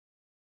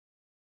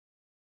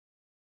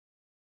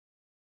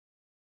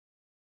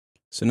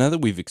So now that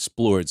we've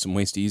explored some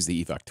ways to use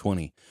the Evoc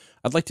 20,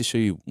 I'd like to show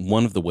you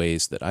one of the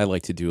ways that I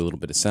like to do a little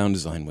bit of sound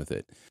design with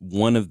it.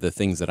 One of the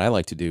things that I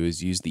like to do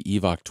is use the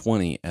Evoc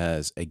 20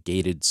 as a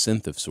gated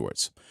synth of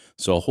sorts.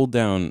 So I'll hold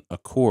down a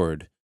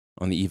chord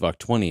on the Evoc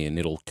 20 and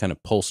it'll kind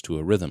of pulse to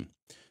a rhythm.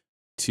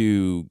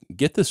 To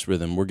get this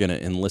rhythm, we're going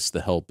to enlist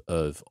the help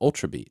of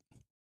Ultrabeat.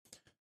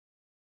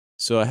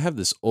 So I have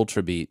this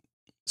Ultrabeat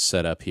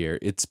set up here.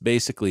 It's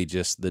basically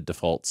just the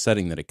default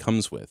setting that it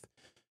comes with.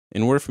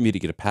 In order for me to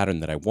get a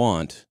pattern that I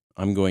want,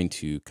 I'm going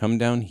to come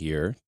down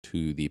here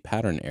to the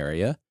pattern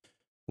area,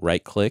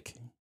 right click,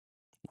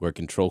 or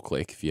control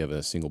click if you have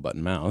a single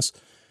button mouse,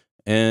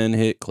 and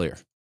hit clear.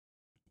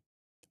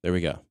 There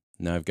we go.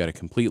 Now I've got a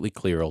completely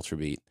clear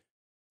Ultrabeat,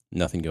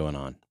 nothing going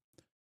on.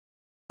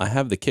 I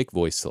have the kick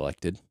voice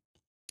selected,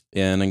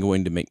 and I'm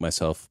going to make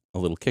myself a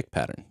little kick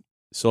pattern.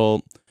 So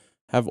I'll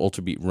have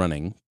Ultrabeat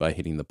running by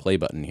hitting the play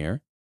button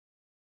here,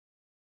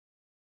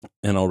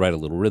 and I'll write a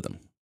little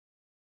rhythm.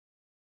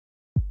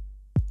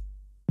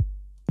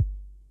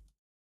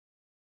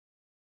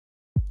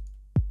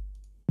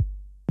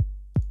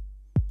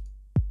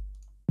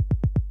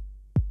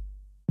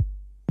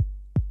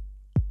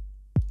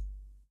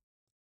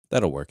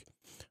 That'll work.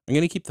 I'm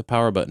going to keep the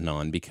power button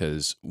on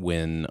because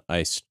when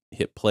I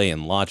hit play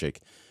in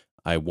Logic,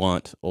 I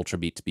want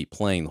Ultrabeat to be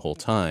playing the whole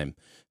time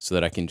so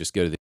that I can just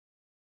go to the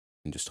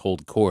and just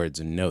hold chords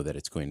and know that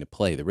it's going to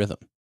play the rhythm.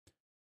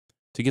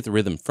 To get the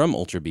rhythm from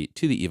Ultrabeat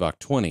to the Evoc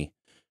 20,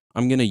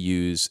 I'm going to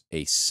use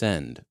a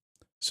send.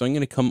 So I'm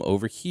going to come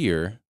over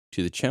here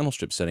to the channel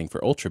strip setting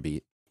for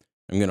Ultrabeat.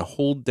 I'm going to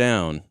hold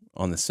down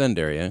on the send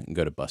area and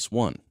go to bus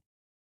 1.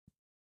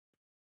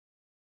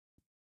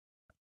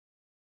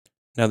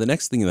 Now the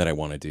next thing that I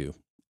want to do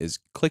is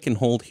click and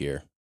hold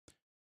here,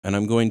 and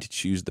I'm going to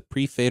choose the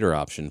pre-fader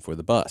option for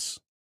the bus.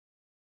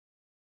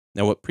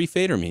 Now what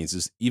pre-fader means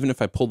is even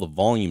if I pull the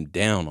volume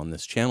down on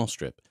this channel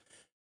strip,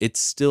 it's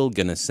still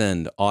going to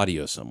send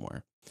audio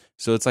somewhere.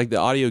 So it's like the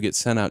audio gets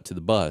sent out to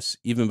the bus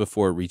even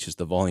before it reaches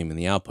the volume in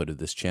the output of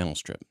this channel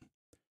strip.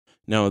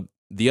 Now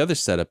the other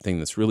setup thing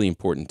that's really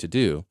important to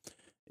do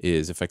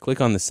is if I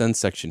click on the send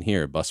section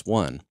here, bus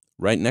 1,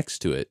 right next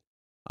to it,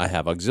 I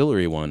have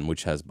auxiliary 1,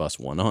 which has bus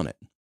 1 on it.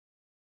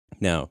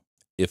 Now,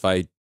 if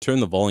I turn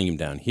the volume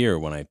down here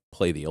when I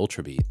play the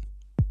Ultrabeat,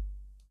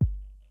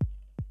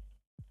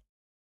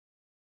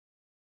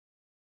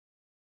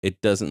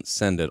 it doesn't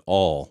send at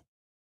all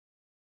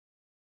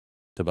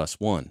to bus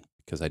 1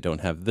 because I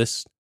don't have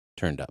this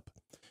turned up.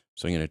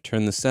 So I'm going to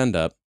turn the send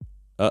up.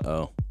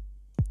 Uh-oh,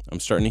 I'm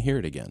starting to hear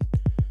it again.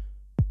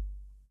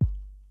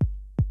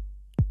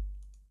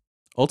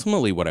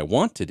 Ultimately, what I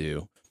want to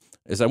do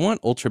is I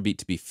want Ultrabeat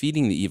to be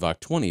feeding the Evoc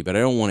 20, but I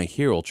don't want to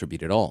hear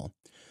Ultrabeat at all.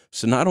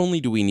 So not only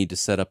do we need to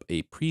set up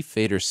a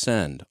pre-fader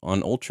send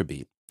on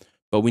Ultrabeat,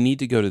 but we need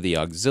to go to the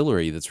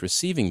auxiliary that's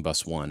receiving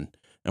bus 1,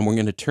 and we're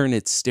going to turn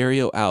its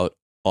stereo out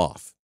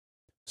off.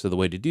 So the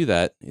way to do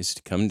that is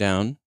to come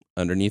down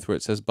underneath where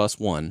it says bus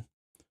 1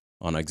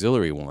 on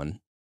auxiliary 1,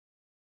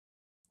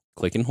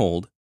 click and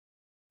hold,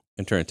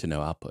 and turn it to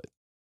no output.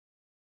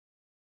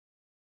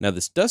 Now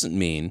this doesn't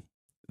mean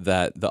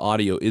that the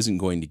audio isn't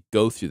going to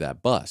go through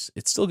that bus.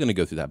 It's still going to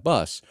go through that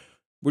bus.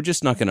 We're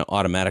just not going to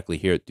automatically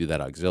hear it through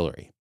that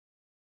auxiliary.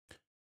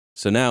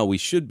 So now we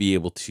should be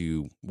able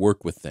to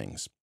work with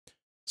things.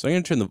 So I'm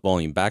going to turn the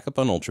volume back up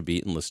on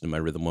Ultrabeat and listen to my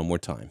rhythm one more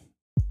time.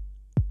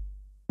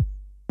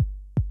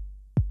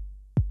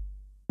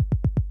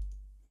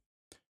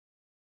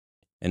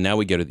 And now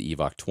we go to the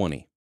Evoc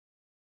 20.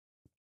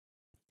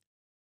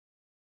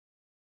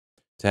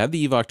 To have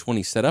the Evoc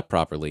 20 set up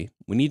properly,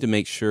 we need to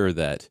make sure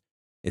that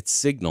its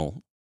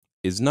signal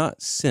is not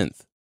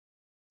synth,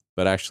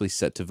 but actually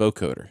set to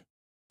vocoder.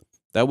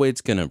 That way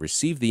it's going to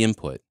receive the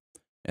input,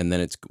 and then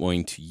it's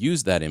going to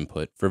use that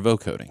input for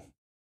vocoding.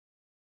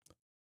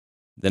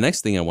 The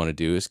next thing I want to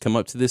do is come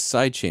up to this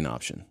sidechain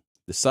option.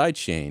 The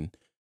sidechain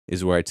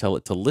is where I tell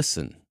it to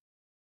listen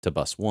to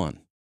bus 1.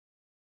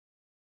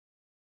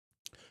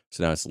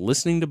 So now it's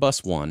listening to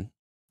bus 1.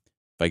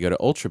 If I go to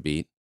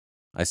Ultrabeat,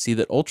 I see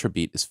that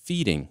Ultrabeat is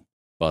feeding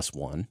bus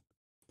 1.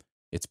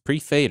 It's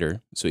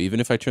pre-fader, so even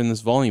if I turn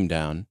this volume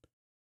down,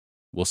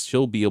 we'll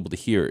still be able to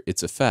hear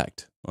its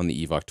effect on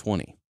the Evoc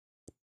 20. I'm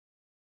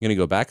going to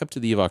go back up to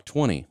the Evoc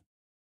 20.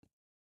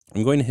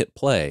 I'm going to hit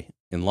play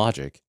in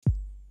Logic.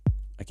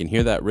 I can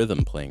hear that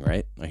rhythm playing,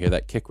 right? I hear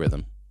that kick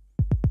rhythm.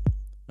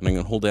 And I'm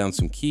going to hold down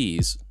some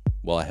keys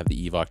while I have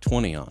the Evoc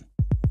 20 on.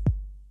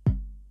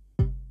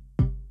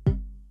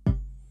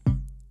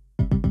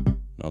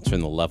 And I'll turn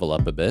the level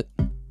up a bit.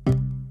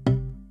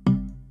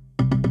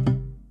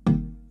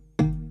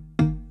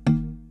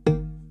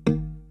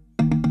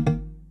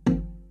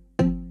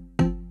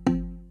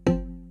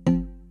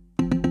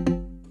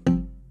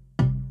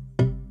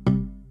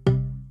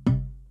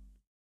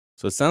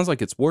 So it sounds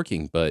like it's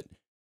working, but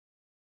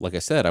like I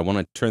said, I want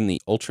to turn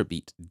the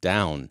Ultrabeat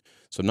down.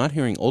 So I'm not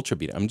hearing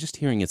Ultrabeat, I'm just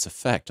hearing its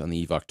effect on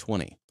the Evoc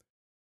 20.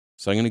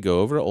 So I'm going to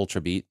go over to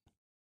Ultrabeat,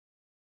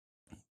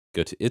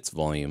 go to its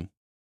volume,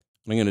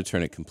 and I'm going to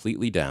turn it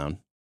completely down,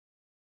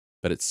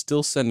 but it's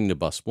still sending to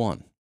bus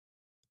 1.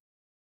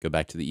 Go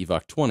back to the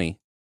Evoc 20,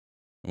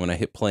 and when I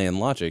hit play in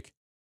Logic,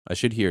 I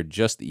should hear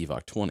just the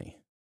Evoc 20.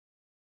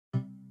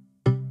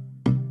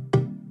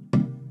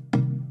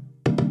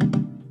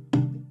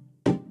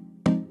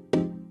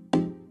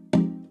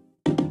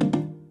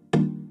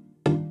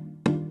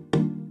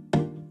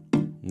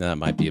 Now that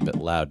might be a bit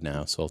loud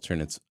now, so I'll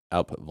turn its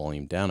output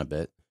volume down a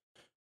bit.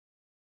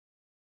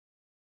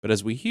 But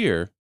as we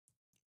hear,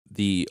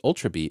 the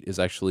ultra beat is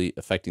actually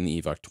affecting the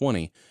Evoc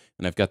 20,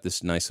 and I've got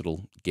this nice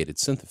little gated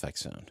synth effect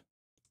sound.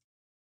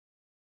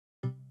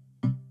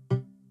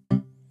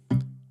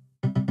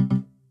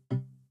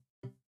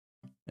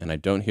 And I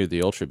don't hear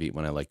the ultra beat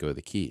when I let go of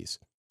the keys.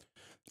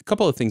 A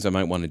couple of things I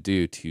might want to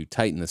do to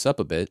tighten this up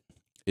a bit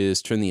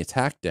is turn the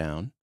attack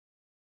down.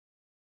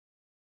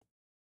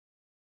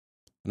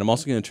 And I'm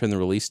also going to turn the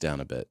release down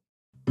a bit.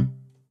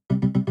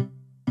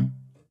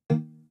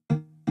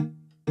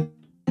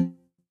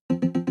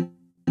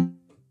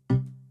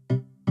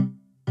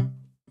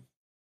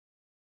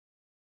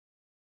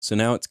 So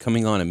now it's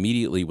coming on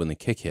immediately when the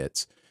kick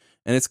hits,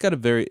 and it's got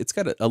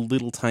a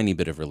little tiny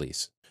bit of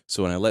release.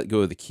 So when I let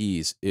go of the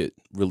keys, it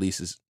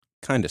releases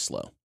kind of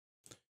slow.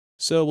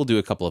 So we'll do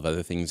a couple of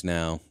other things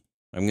now.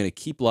 I'm going to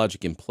keep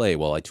Logic in play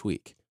while I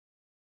tweak.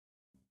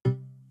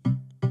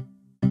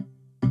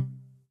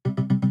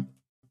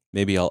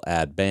 Maybe I'll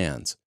add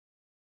bands.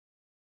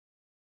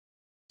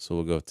 So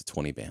we'll go up to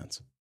 20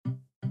 bands.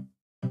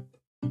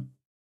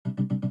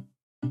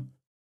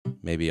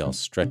 Maybe I'll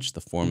stretch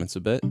the formants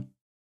a bit,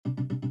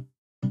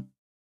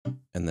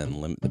 and then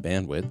limit the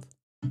bandwidth.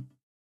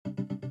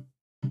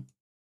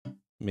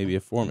 Maybe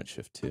a formant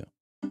shift too.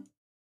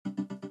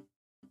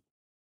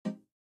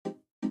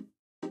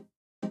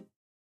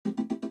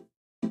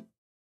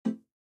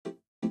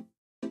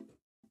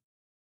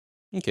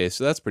 Okay,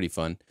 so that's pretty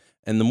fun.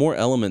 And the more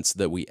elements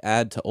that we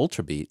add to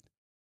Ultrabeat,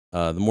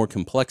 the more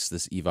complex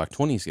this Evoc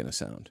 20 is going to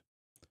sound.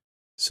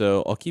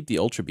 So I'll keep the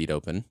Ultrabeat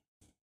open,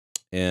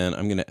 and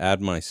I'm going to add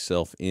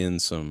myself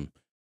in some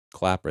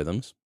clap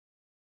rhythms.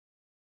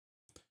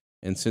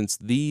 And since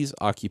these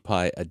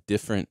occupy a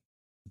different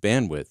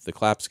bandwidth, the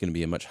clap's going to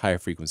be a much higher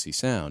frequency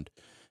sound.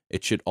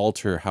 It should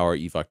alter how our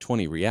Evoc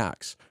 20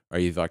 reacts. Our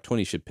Evoc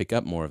 20 should pick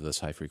up more of those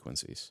high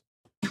frequencies.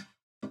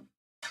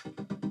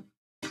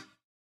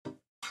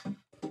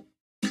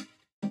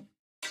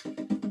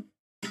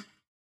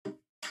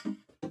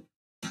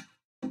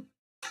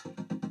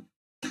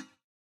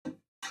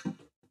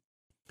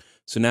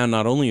 So now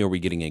not only are we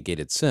getting a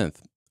gated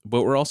synth,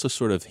 but we're also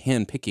sort of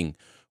hand-picking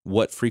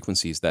what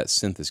frequencies that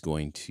synth is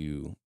going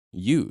to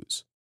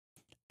use.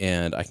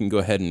 And I can go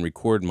ahead and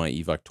record my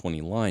Evoc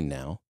 20 line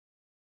now.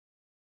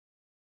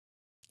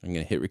 I'm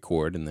going to hit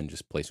record and then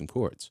just play some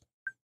chords.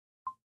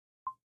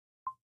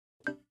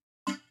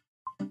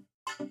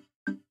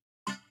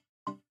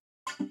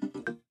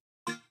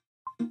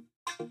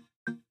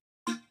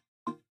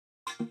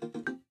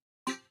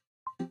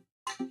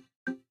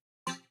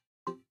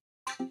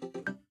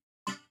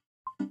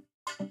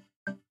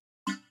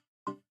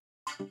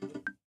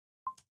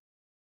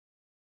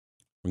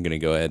 I'm going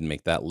to go ahead and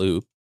make that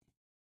loop.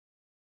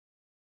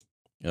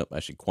 Oh, I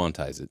should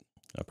quantize it.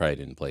 I probably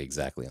didn't play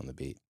exactly on the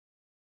beat.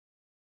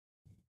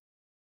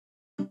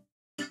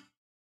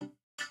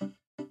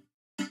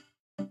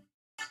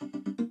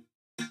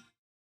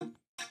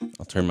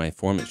 I'll turn my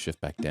formant shift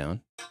back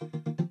down.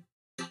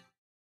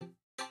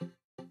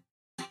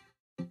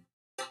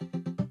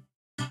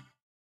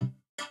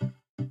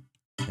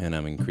 And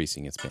I'm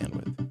increasing its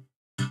bandwidth.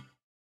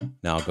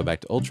 Now I'll go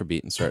back to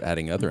Ultrabeat and start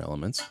adding other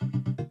elements.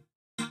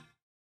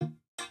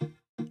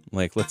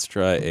 Like, let's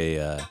try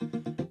a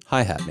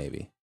hi-hat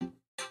maybe.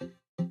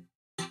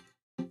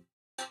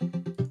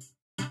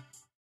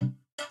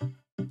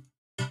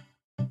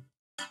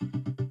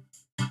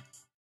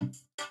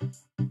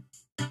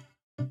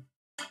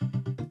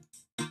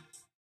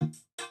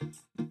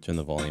 Turn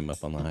the volume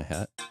up on the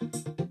hi-hat.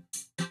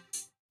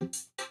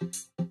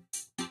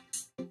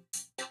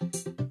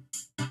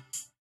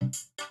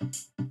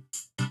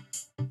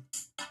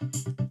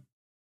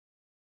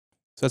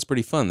 So that's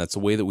pretty fun. That's a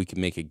way that we can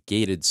make a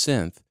gated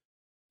synth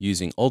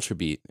using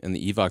Ultrabeat and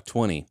the Evoc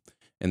 20.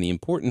 And the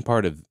important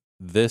part of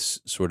this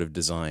sort of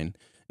design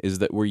is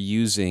that we're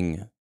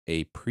using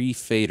a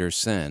pre-fader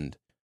send.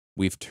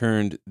 We've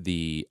turned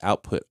the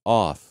output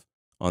off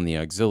on the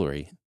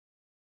auxiliary,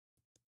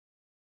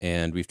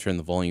 and we've turned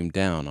the volume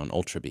down on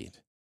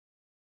Ultrabeat.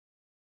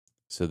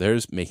 So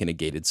there's making a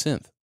gated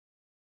synth.